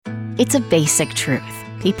It's a basic truth.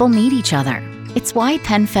 People need each other. It's why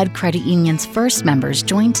PenFed Credit Union's first members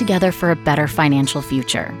joined together for a better financial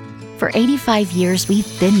future. For 85 years,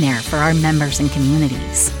 we've been there for our members and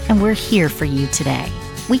communities, and we're here for you today.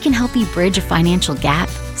 We can help you bridge a financial gap,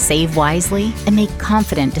 save wisely, and make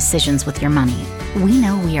confident decisions with your money. We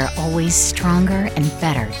know we are always stronger and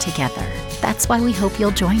better together. That's why we hope you'll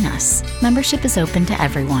join us. Membership is open to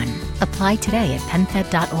everyone. Apply today at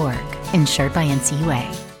penfed.org. Insured by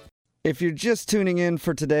NCUA. If you're just tuning in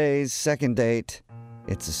for today's second date,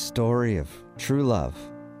 it's a story of true love.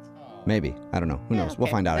 Maybe. I don't know. Who knows? We'll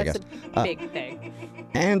find out, I guess. That's a big thing.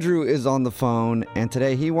 Andrew is on the phone, and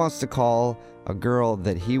today he wants to call a girl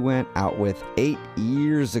that he went out with 8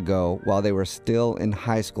 years ago while they were still in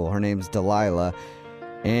high school. Her name's Delilah,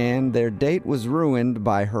 and their date was ruined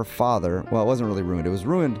by her father. Well, it wasn't really ruined. It was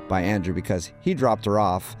ruined by Andrew because he dropped her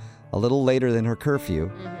off a little later than her curfew.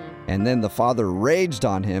 Mm-hmm. And then the father raged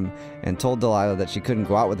on him and told Delilah that she couldn't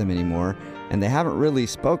go out with him anymore. And they haven't really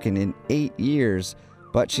spoken in 8 years,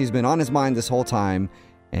 but she's been on his mind this whole time,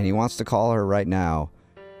 and he wants to call her right now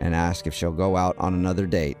and ask if she'll go out on another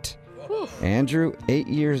date. Andrew, 8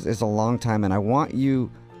 years is a long time, and I want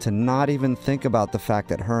you to not even think about the fact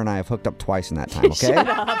that her and I have hooked up twice in that time, okay? Shut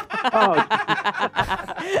up.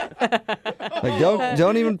 Like,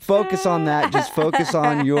 don't even focus on that. Just focus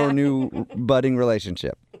on your new budding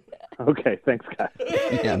relationship. Okay, thanks, guys.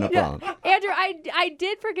 Yeah, no problem. Andrew, I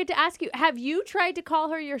did forget to ask you, have you tried to call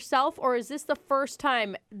her yourself, or is this the first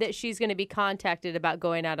time that she's going to be contacted about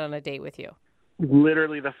going out on a date with you?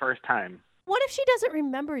 Literally the first time. What if she doesn't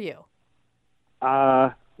remember you?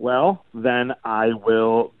 Well, then I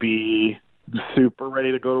will be super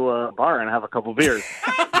ready to go to a bar and have a couple beers.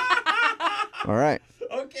 All right.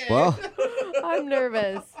 Okay. Well, I'm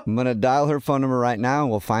nervous. I'm going to dial her phone number right now,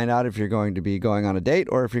 and we'll find out if you're going to be going on a date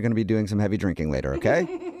or if you're going to be doing some heavy drinking later, okay?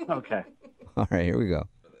 Okay. All right, here we go.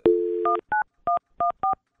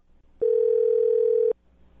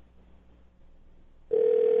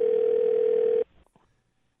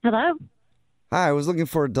 Hello, Hi, I was looking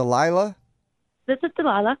for Delilah. this is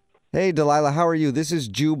Delilah. Hey, Delilah, how are you? This is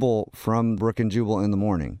Jubal from Brook and Jubal in the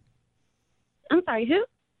Morning. I'm sorry, who?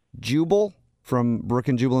 Jubal from Brook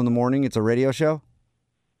and Jubal in the Morning. It's a radio show.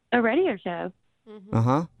 A radio show. Mm-hmm.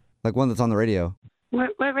 Uh-huh. Like one that's on the radio.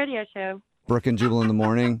 What radio show? Brook and Jubal in the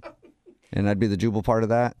Morning. And I'd be the Jubal part of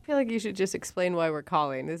that. I feel like you should just explain why we're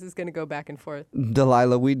calling. This is going to go back and forth.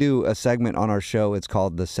 Delilah, we do a segment on our show. It's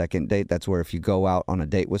called The Second Date. That's where if you go out on a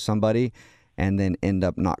date with somebody and then end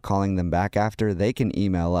up not calling them back after, they can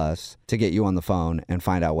email us to get you on the phone and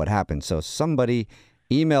find out what happened. So somebody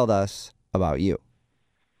emailed us about you.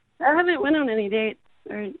 I haven't went on any dates.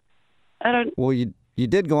 I don't. Well, you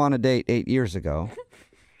did go on a date 8 years ago.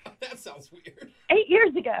 That sounds weird. 8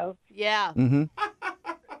 years ago. Yeah. Mm-hmm.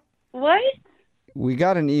 What? We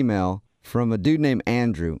got an email from a dude named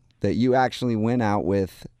Andrew that you actually went out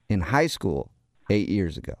with in high school 8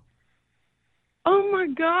 years ago. Oh my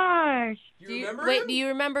gosh. You remember Wait, him? do you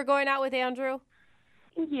remember going out with Andrew?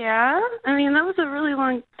 Yeah. I mean, that was a really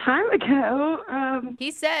long time ago.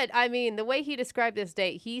 He said, I mean, the way he described this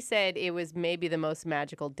date, he said it was maybe the most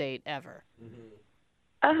magical date ever.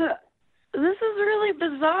 This is really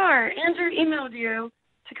bizarre. Andrew emailed you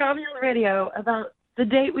to call me on the radio about the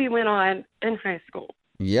date we went on in high school.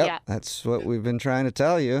 Yep, Yeah. That's what we've been trying to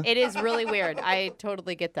tell you. It is really weird. I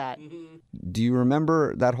totally get that. Do you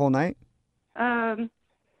remember that whole night?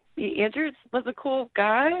 Andrew was a cool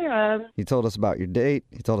guy. He told us about your date.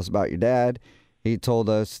 He told us about your dad. He told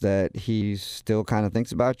us that he still kind of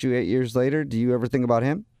thinks about you 8 years later. Do you ever think about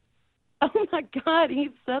him? Oh my God, he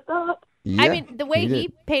said that? Yeah, I mean, the way he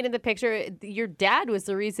did. painted the picture, your dad was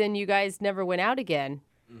the reason you guys never went out again.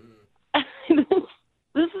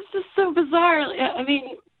 This is just so bizarre. I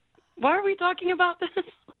mean, why are we talking about this?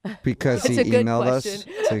 Because he That's a good emailed us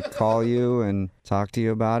question. to call you and talk to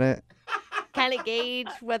you about it. Kind of gauge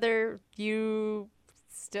whether you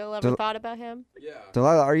still ever Del- thought about him. Yeah.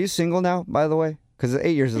 Delilah, are you single now, by the way? Because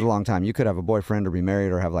 8 years is a long time. You could have a boyfriend or be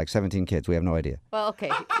married or have like 17 kids. We have no idea. Well,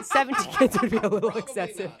 okay, 17 kids would be a little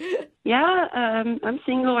excessive. Yeah, I'm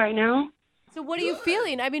single right now. So what are you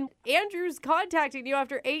feeling? I mean, Andrew's contacting you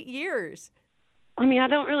after 8 years. I mean, I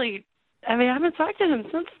haven't talked to him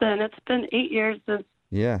since then. It's been 8 years since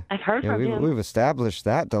Yeah. I've heard Yeah, from him. we've established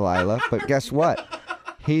that, Delilah. But guess what?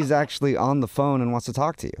 He's actually on the phone and wants to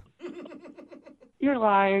talk to you. You're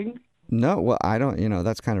lying. No, well, I don't,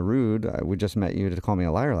 that's kind of rude. We just met you to call me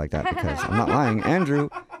a liar like that because I'm not lying. Andrew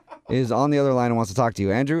is on the other line and wants to talk to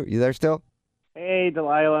you. Andrew, you there still? Hey,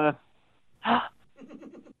 Delilah. Hi.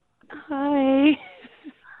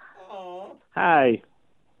 Hi.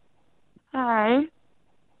 Hi.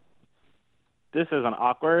 this isn't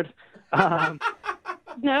awkward.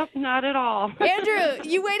 Nope, not at all. Andrew,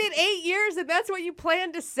 you waited 8 years and that's what you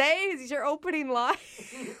planned to say? Is your opening line?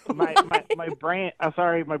 my brain. I'm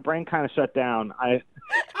sorry, my brain kind of shut down.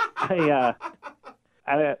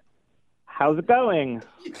 How's it going?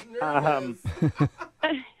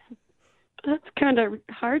 That's kind of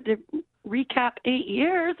hard to recap 8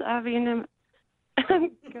 years. I mean,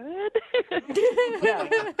 I'm good. Yeah.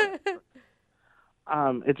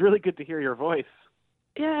 It's really good to hear your voice.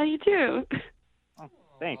 Yeah, you too. Oh,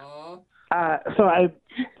 thanks.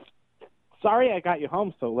 Sorry I got you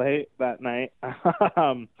home so late that night.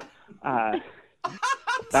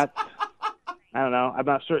 That's, I don't know. I'm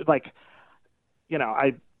not sure. Like,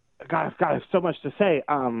 I've got so much to say.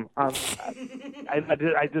 I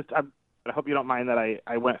hope you don't mind that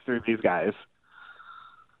I went through these guys.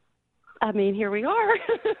 I mean, here we are.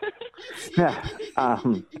 Yeah.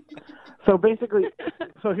 So basically,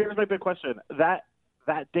 here's my big question. That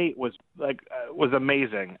date was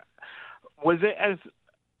amazing. Was it as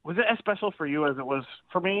special for you as it was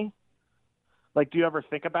for me? Like, do you ever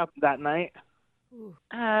think about that night?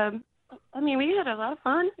 I mean, we had a lot of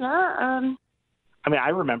fun. I mean, I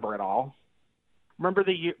remember it all. Remember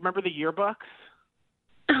the yearbooks?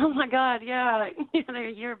 Oh my God, yeah. There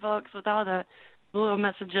are yearbooks with all the little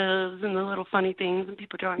messages and the little funny things and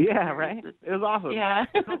people drawing. Yeah, right. It was awesome. Yeah.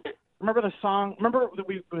 Remember the song? Remember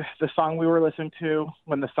the song we were listening to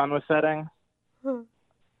when the sun was setting?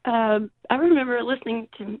 I remember listening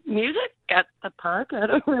to music at the park. I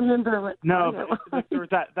don't remember what. No, but there was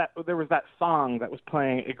that song that was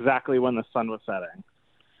playing exactly when the sun was setting.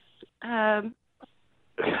 Can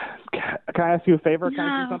I ask you a favor? No. Can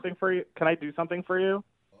I do something for you? Can I do something for you?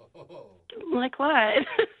 Like what?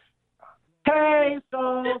 Hey,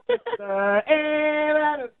 soul sister,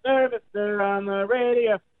 and servicer on the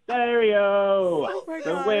radio stereo. Oh my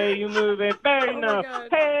The God. way you move it, very Oh my no. God.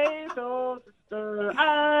 Hey, soul sister,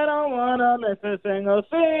 I don't wanna miss a single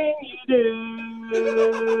thing you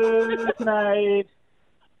do tonight.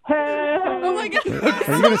 Hey. Oh my God.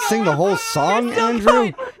 Are you going to sing the whole song, You're still Andrew?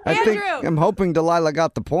 going. Andrew. I'm hoping Delilah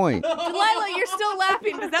got the point. Delilah, you're still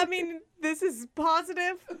laughing. Does that mean this is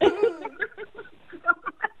positive?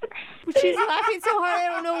 She's laughing so hard, I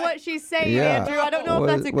don't know what she's saying, Yeah. Andrew. I don't know if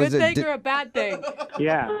that's a Was good it thing or a bad thing.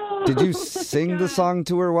 Yeah. Did you sing the song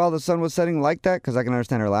to her while the sun was setting like that? Because I can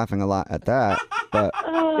understand her laughing a lot at that. But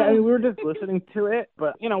Yeah, I mean, we were just listening to it,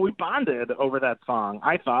 but, we bonded over that song.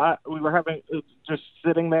 I thought we were just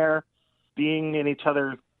sitting there being in each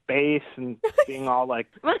other's face and being all, like,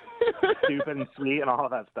 stupid and sweet and all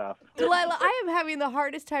of that stuff. Delilah, I am having the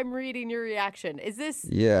hardest time reading your reaction. Is this,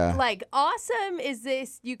 yeah. like, awesome? Is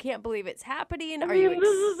this, you can't believe it's happening? I Are mean, you this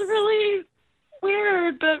is really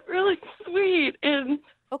weird, but really sweet. And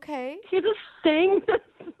okay? he just sang this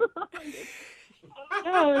song.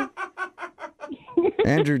 Yeah.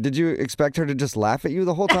 Andrew, did you expect her to just laugh at you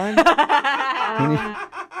the whole time? When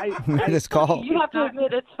you made this call? You have to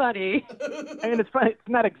admit it's funny. I mean, it's funny. It's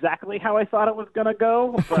not exactly how I thought it was going to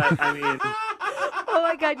go, but, I mean... Oh,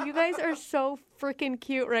 my God. You guys are so freaking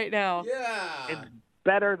cute right now. Yeah. It's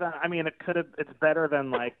better than, it's better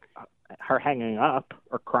than, like, her hanging up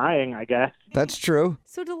or crying, I guess. That's true.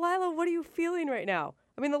 So, Delilah, what are you feeling right now?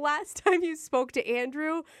 I mean, the last time you spoke to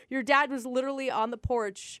Andrew, your dad was literally on the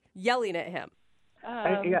porch yelling at him.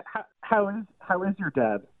 Yeah, how is your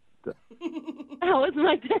dad? How is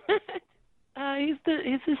my dad? He's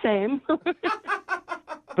the same.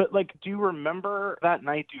 But, like, do you remember that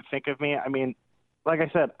night? Do you think of me? I mean, like I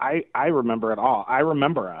said, I remember it all. I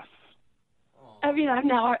remember us. I mean,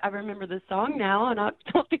 I remember the song now, and I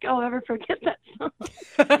don't think I'll ever forget that song.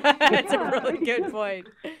 That's a really good point.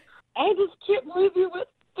 I just can't believe you went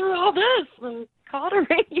through all this and called a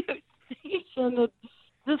radio station and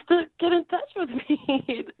just to get in touch with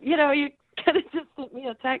me. You could have just sent me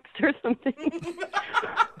a text or something.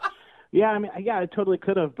 Yeah, I mean, I totally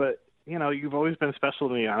could have, but, you've always been special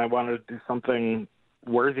to me, and I wanted to do something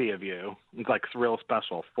worthy of you. It's, like, real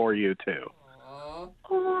special for you, too.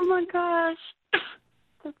 Oh, my gosh.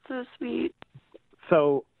 That's so sweet.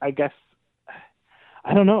 So, I guess,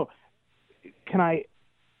 I don't know.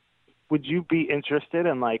 Would you be interested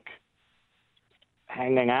in, like,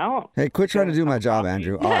 hanging out? Hey, quit trying to do my job,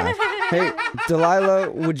 Andrew. I'll ask. Hey,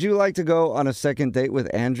 Delilah, would you like to go on a second date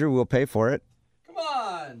with Andrew? We'll pay for it. Come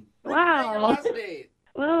on. Wow. Last date.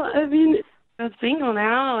 Well, I mean, I'm single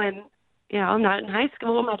now, and, I'm not in high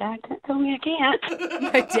school. My dad can't tell me I can't.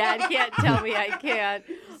 My dad can't tell me I can't.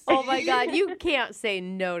 Oh, my God. You can't say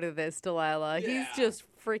no to this, Delilah. Yeah. He's just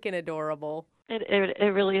freaking adorable.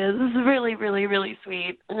 It really is. This is really, really, really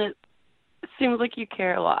sweet, and it seems like you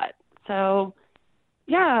care a lot. So,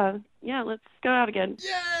 Yeah, let's go out again.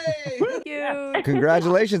 Yay! Cute.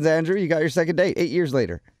 Congratulations, Andrew. You got your second date 8 years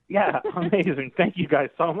later. Yeah, amazing. Thank you guys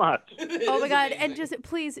so much. Oh my God! And just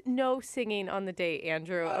please, no singing on the date,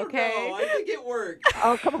 Andrew. Okay. No, I think it worked.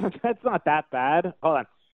 Oh, come on. That's not that bad. Hold on.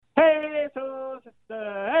 Hey, so sister,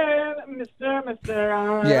 hey,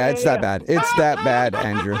 Mr. Yeah, it's that bad. It's that bad,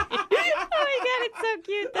 Andrew. Oh my God! It's so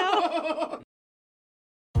cute though.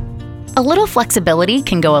 A little flexibility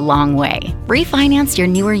can go a long way. Refinance your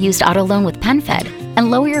newer used auto loan with PenFed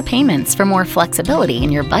and lower your payments for more flexibility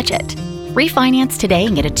in your budget. Refinance today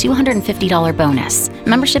and get a $250 bonus.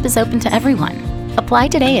 Membership is open to everyone. Apply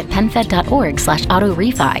today at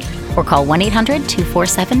penfed.org/auto-refi or call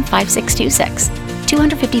 1-800-247-5626.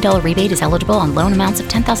 $250 rebate is eligible on loan amounts of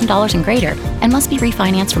 $10,000 and greater and must be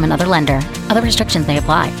refinanced from another lender. Other restrictions may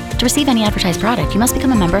apply. To receive any advertised product, you must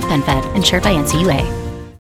become a member of PenFed, insured by NCUA.